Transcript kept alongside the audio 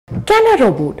Can a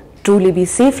robot truly be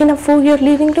safe in a 4-year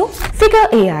living room? Figure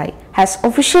AI has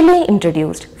officially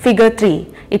introduced Figure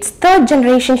 3, its third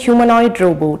generation humanoid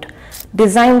robot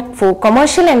designed for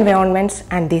commercial environments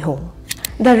and the home.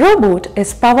 The robot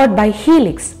is powered by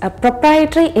Helix, a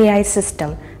proprietary AI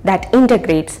system that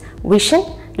integrates vision,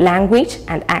 language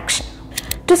and action.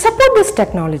 To support this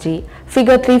technology,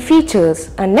 Figure 3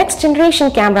 features a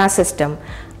next-generation camera system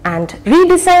and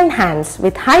redesigned hands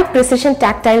with high-precision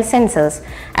tactile sensors,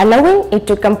 allowing it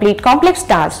to complete complex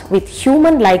tasks with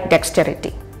human-like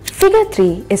dexterity. Figure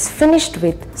 3 is finished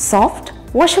with soft,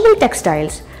 washable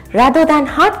textiles rather than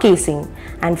hard casing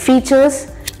and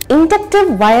features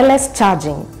inductive wireless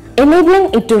charging,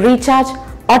 enabling it to recharge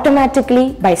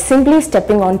automatically by simply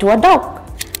stepping onto a dock.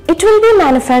 It will be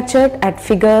manufactured at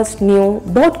Figure's new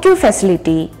BotQ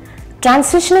facility,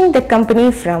 transitioning the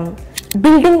company from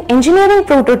building engineering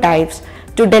prototypes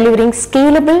to delivering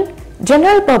scalable,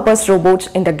 general-purpose robots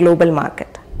in the global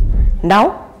market.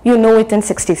 Now you know it in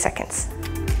 60 seconds.